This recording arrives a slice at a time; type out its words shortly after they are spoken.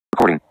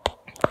Recording.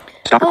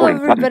 Stop Hello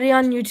recording. everybody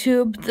on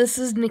YouTube, this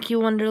is Nikki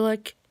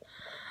Wonderlick,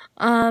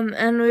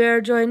 and we are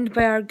joined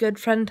by our good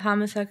friend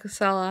Thomas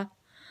Acasella.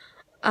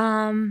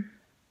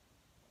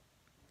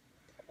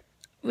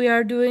 We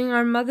are doing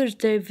our Mother's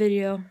Day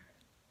video.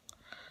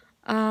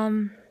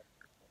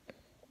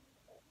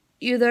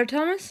 You there,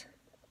 Thomas?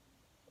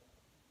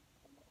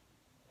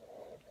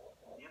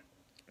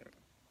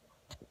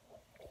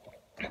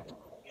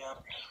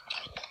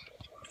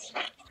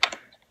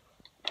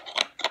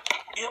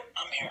 Yep,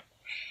 I'm here.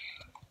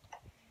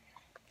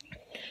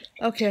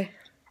 Okay.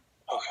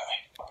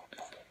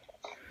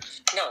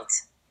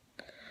 Notes.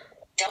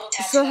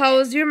 So how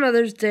was your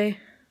Mother's Day?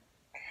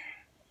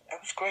 It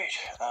was great.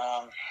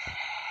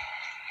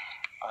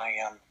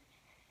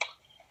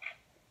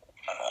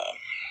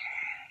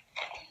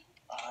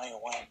 I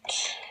went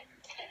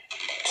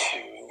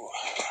to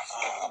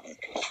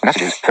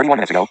Messages 31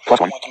 minutes ago.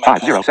 +1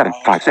 507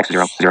 560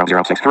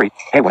 0063.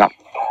 Hey, what up?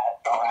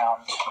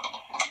 around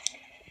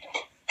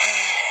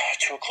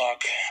 2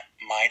 o'clock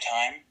my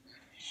time,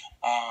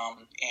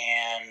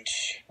 and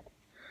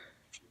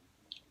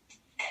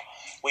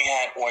we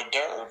had hors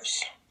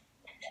d'oeuvres,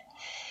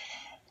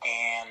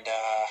 and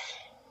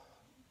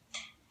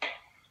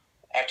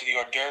after the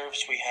hors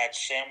d'oeuvres, we had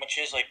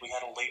sandwiches, like we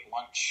had a late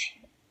lunch,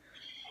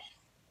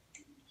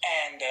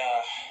 and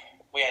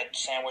we had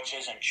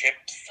sandwiches and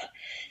chips,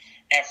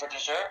 and for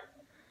dessert,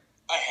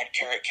 I had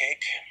carrot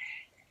cake,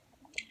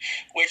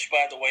 which,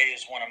 by the way,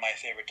 is one of my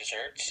favorite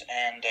desserts,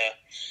 and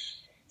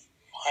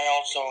I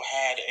also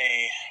had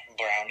a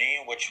brownie,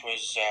 which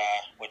was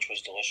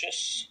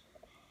delicious.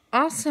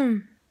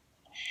 Awesome.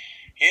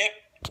 Yep,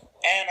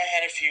 and I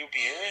had a few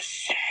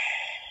beers,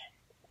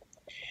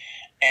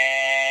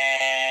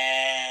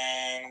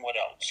 and what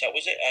else? That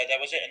was it. And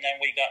then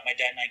my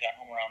dad and I got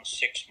home around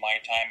 6 my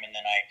time, and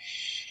then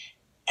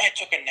I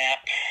took a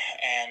nap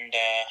and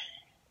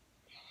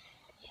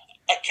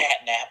a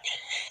cat nap,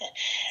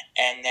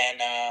 and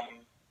then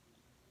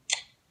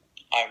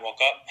I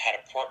woke up, had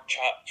a pork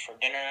chop for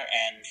dinner,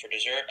 and for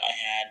dessert I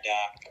had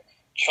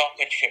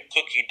chocolate chip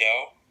cookie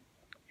dough.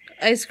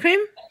 Ice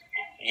cream?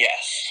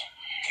 Yes,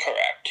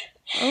 correct.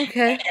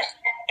 Okay. And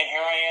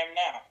here I am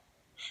now.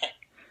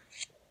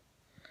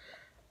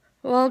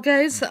 Well,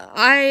 guys,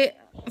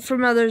 for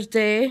Mother's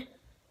Day,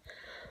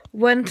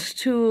 went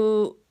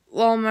to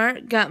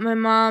Walmart, got my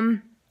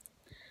mom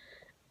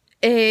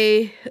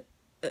a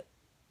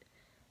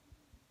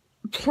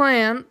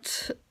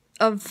plant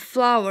of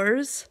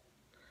flowers,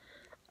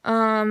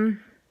 and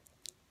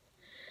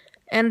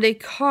a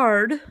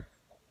card,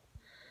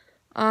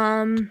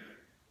 and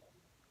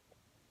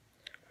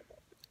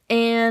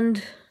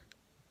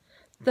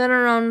then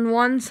around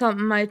 1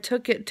 something I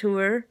took it to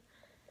her,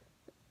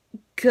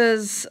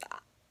 because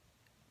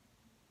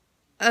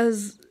I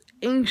was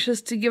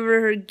anxious to give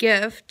her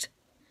gift,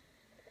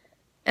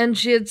 and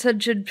she had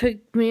said she'd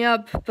pick me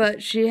up,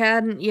 but she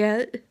hadn't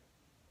yet.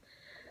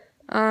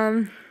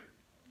 And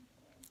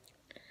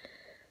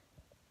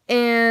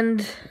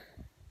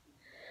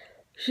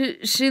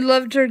she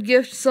loved her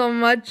gift so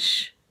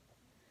much.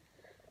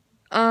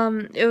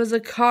 It was a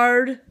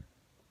card,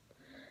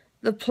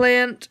 the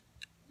plant,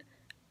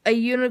 a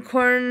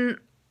unicorn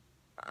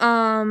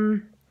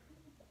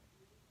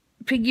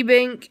piggy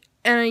bank,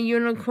 and a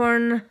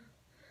unicorn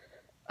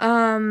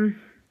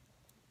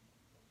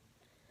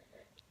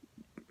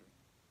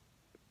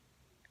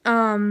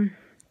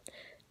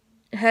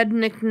head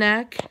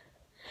knick-knack.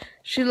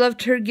 She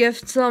loved her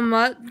gift so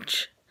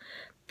much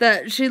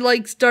that she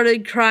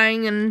started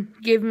crying and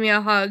gave me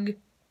a hug.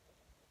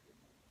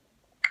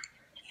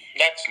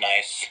 That's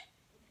nice.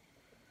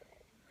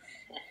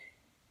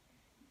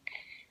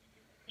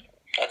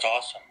 That's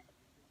awesome.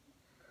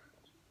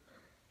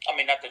 I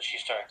mean, not that she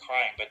started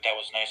crying, but that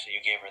was nice that you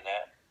gave her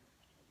that.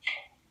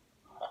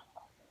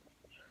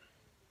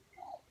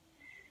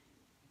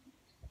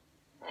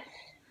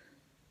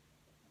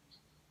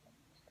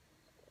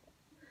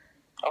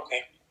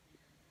 Okay.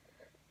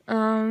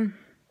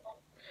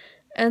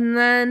 And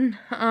then,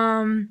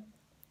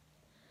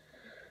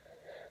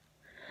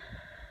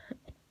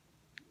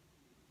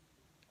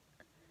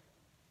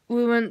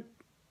 we went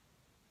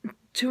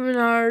to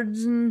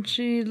Menards and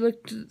she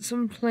looked at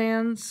some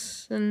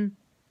plants, and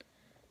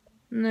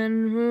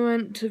then we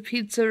went to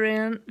Pizza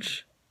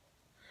Ranch,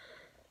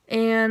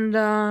 and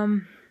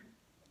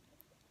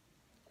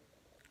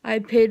I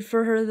paid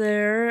for her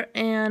there,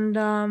 and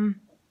I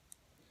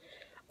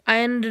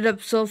ended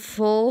up so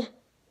full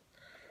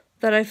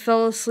that I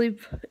fell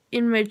asleep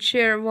in my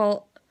chair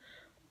while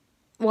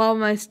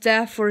my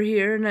staff were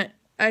here, and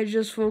I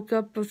just woke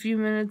up a few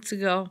minutes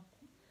ago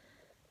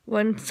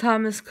when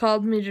Thomas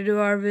called me to do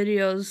our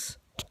videos.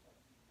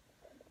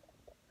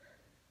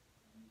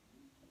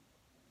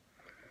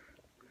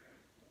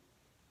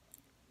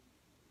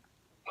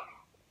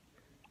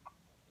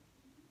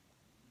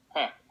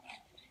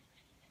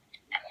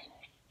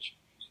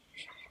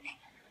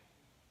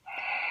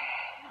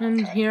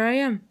 And here I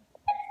am.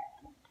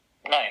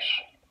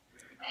 Nice.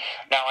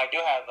 Now I do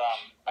have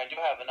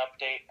an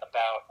update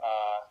about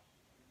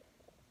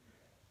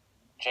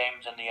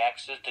James and the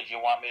exes. Did you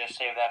want me to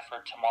save that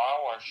for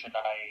tomorrow, or should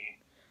I?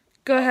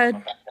 Go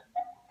ahead.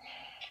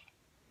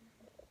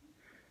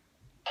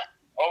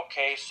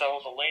 Okay, so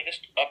the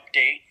latest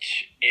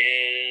update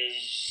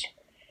is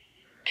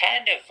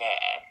kind of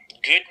a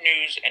good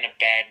news and a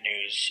bad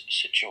news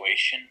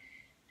situation.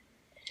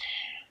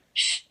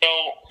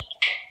 So,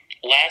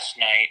 last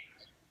night,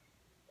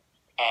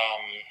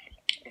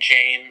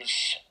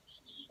 James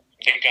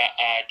kept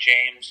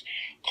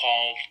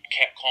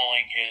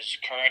calling his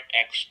current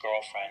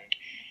ex-girlfriend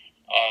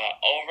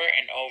over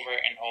and over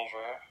and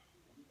over,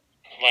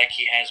 like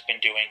he has been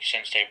doing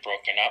since they've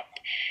broken up.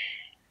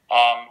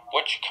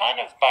 Which kind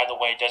of, by the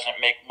way, doesn't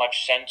make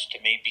much sense to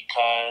me,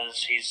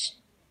 because he's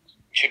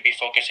should be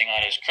focusing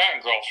on his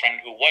current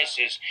girlfriend, who was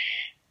his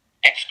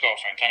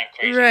ex-girlfriend. Kind of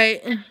crazy. Right.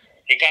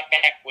 He got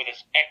back with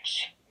his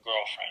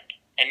ex-girlfriend,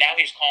 and now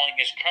he's calling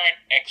his current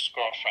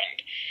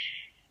ex-girlfriend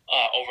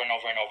over and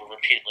over and over,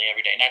 repeatedly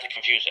every day. Not to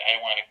confuse it. I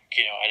didn't want to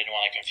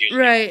confuse it.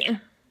 Right.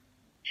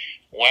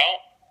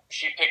 Well,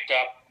 she picked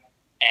up,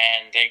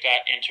 and they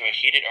got into a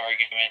heated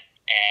argument,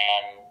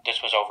 and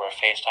this was over a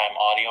FaceTime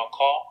audio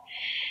call.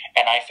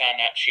 And I found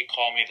out, she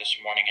called me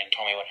this morning and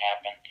told me what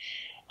happened.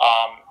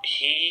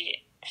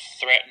 He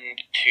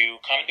threatened to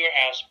come to her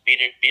house,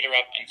 beat her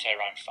up, and set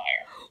her on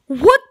fire.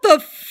 What the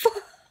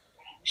fuck?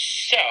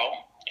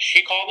 So,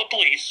 she called the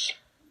police.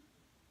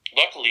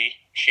 Luckily,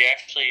 she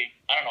actually,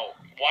 I don't know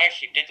why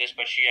she did this,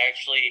 but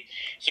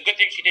it's a good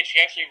thing she did.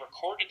 She actually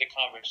recorded the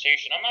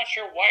conversation. I'm not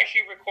sure why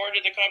she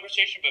recorded the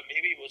conversation, but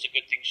maybe it was a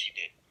good thing she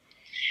did.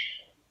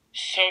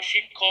 So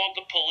she called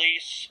the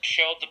police,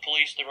 showed the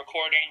police the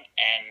recording,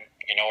 and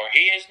you know where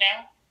he is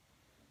now?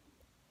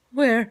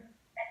 Where?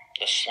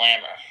 The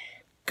slammer.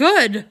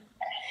 Good.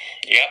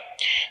 Yep.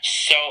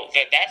 So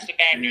that's the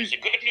bad news. The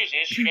good news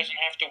is she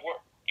doesn't have to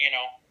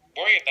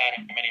worry about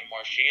him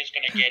anymore. She is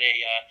going to get a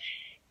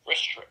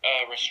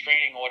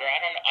restraining order.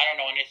 I don't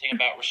know anything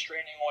about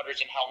restraining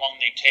orders and how long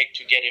they take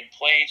to get in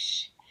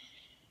place.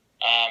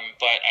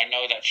 But I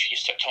know that she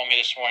told me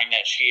this morning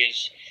that she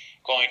is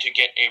going to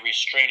get a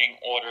restraining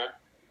order.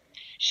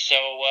 So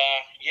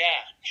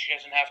yeah, she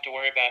doesn't have to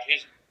worry about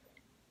his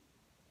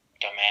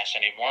dumbass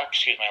anymore.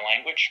 Excuse my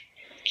language.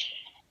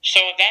 So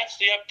that's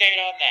the update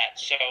on that.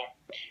 So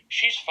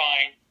she's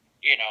fine.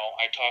 You know,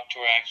 I talked to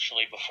her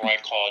actually before I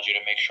called you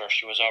to make sure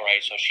she was all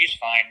right. So she's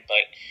fine.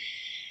 But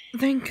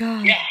thank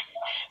God. yeah,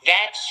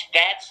 that's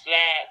that.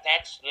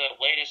 That's the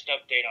latest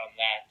update on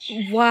that.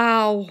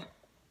 Wow.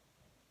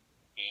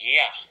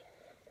 Yeah,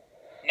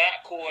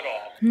 not cool at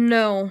all.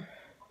 No.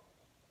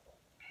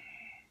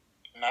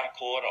 Not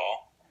cool at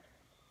all.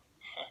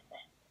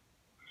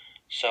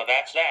 So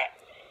that's that.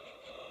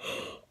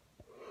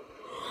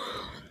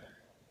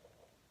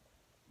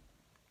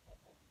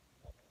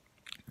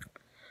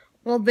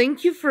 Well,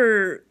 thank you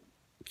for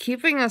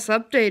keeping us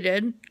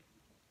updated.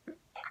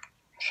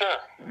 Sure.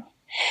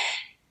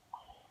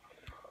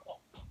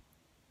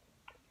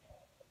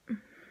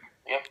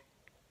 Yep.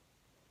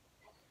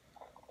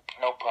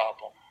 No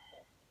problem.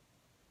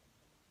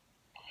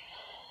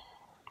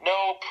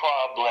 No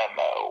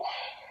problemo.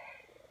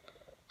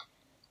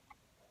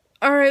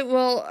 Alright,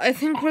 well, I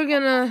think we're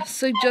gonna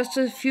suggest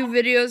a few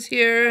videos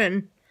here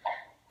and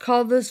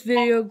call this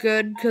video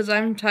good, because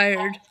I'm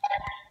tired.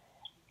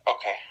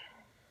 Okay.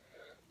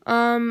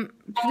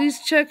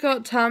 Please check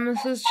out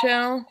Thomas's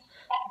channel,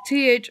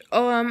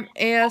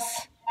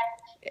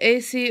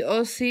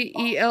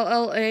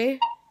 ThomasAcocella.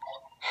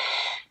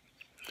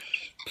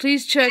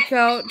 Please check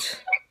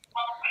out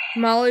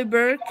Molly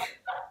Burke.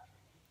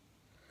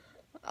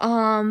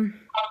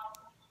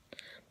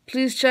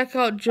 Please check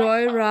out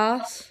Joy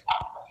Ross.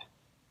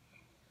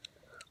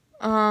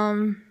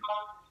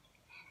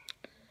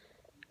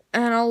 And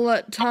I'll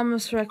let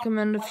Thomas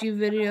recommend a few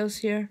videos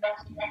here.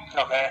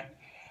 Okay.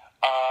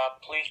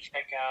 Please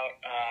check out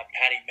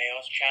Patty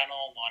Mayo's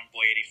channel,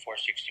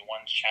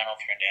 Lawnboy8461's channel if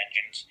you're into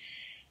engines.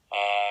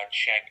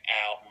 Check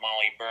out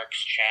Molly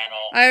Burke's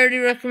channel. I already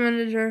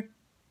recommended her.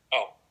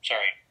 Oh,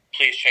 sorry.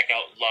 Please check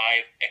out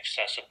Live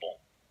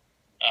Accessible.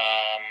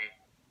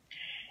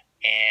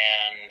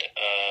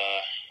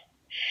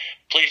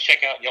 Please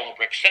check out Yellow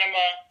Brick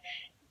Cinema.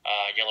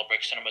 Yellow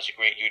Brick Cinema is a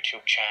great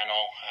YouTube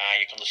channel.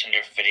 You can listen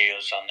to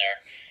videos on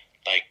there,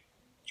 like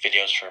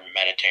videos for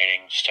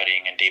meditating,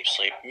 studying, and deep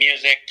sleep.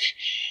 Music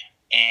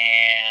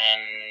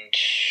and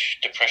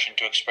Depression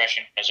to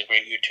Expression is a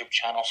great YouTube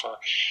channel for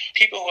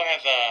people who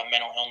have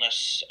mental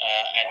illness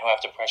and who have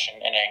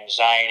depression and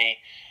anxiety.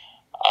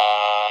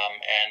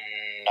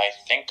 And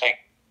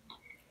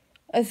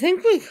I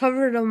think we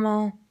covered them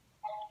all.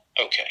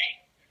 Okay.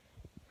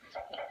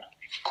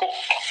 Cool.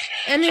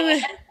 Anyway.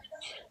 So,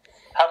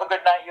 have a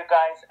good night, you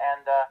guys,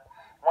 and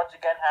once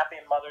again, happy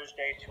Mother's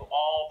Day to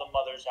all the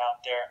mothers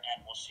out there,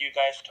 and we'll see you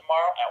guys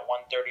tomorrow at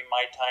 1:30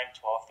 my time,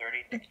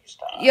 12:30 Nikki's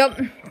time. Yep.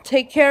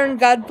 Take care and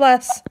God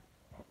bless.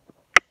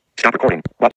 Stop recording.